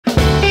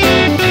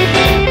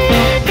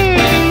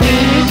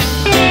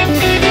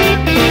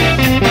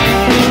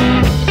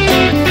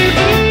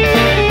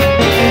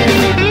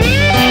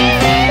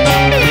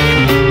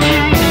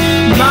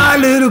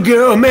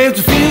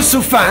so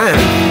fine,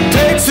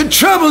 takes the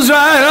troubles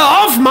right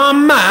off my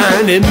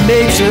mind. It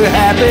makes her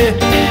happy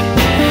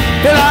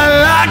that I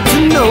like to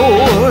know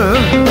her.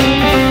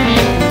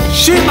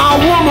 She's my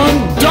woman,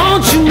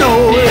 don't you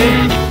know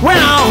it? When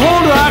I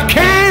hold her, I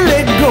can't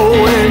let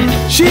go.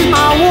 And she's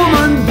my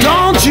woman,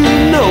 don't you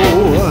know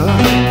her?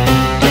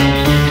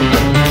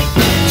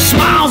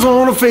 Smiles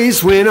on her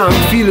face when I'm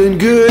feeling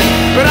good,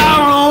 but I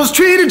don't always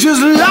treat her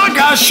just like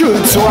I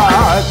should. So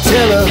I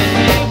tell her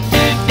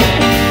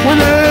when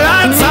the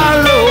lights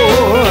are low,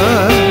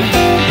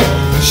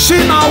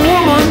 she's my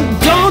woman,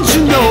 don't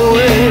you know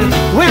it?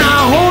 When I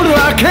hold her,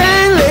 I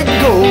can't let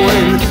go.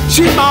 And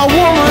she's my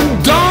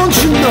woman, don't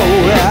you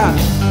know that?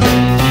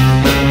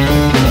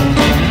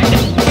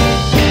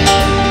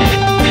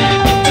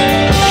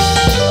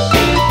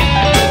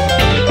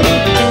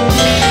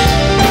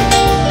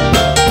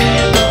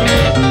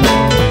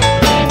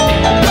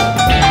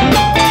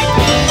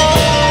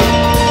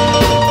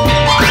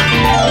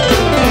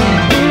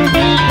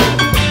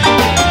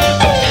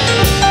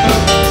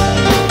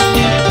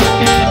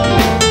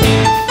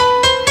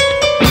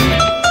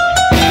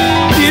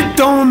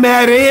 Don't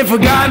matter if I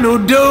got no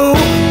dough,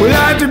 we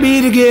like to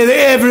be together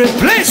every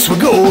place we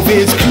go. If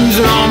it's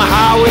cruising on the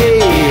highway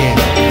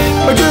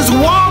or just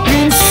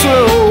walking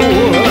slow,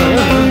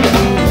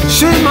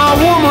 she's my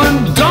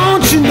woman,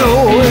 don't you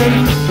know it?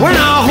 When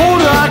I hold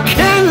her, I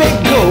can't let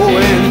go.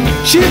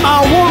 And she's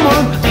my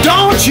woman,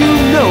 don't you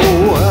know?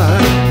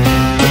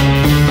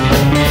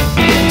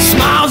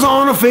 Smiles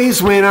on her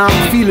face when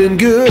I'm feeling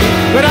good,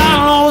 but I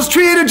don't always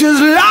treat her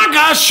just like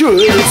I should.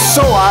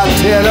 So I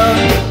tell her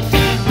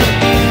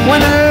when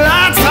the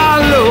lights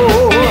are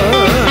low,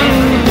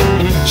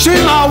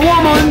 she's my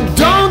woman,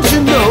 don't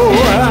you know?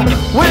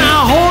 When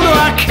I hold her,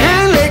 I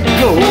can't let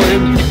go.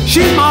 And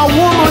she's my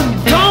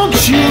woman, don't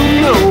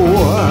you know?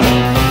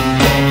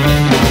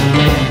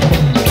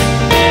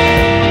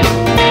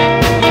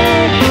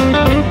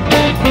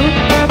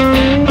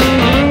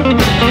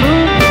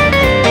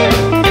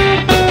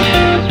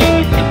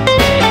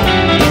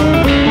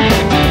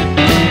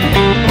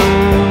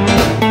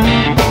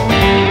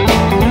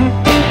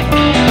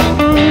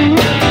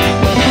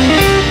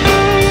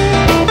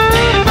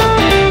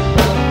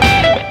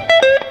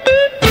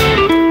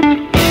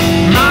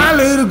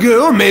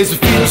 Makes me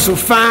feel so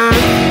fine,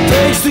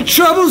 takes the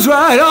troubles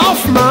right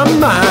off my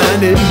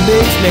mind. It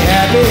makes me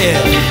happy,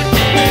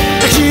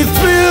 she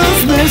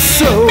thrills me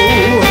so.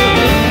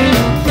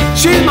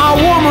 She's my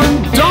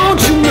woman, don't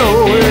you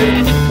know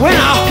it? When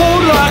I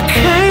hold her, I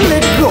can't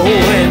let go.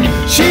 And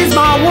she's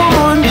my woman.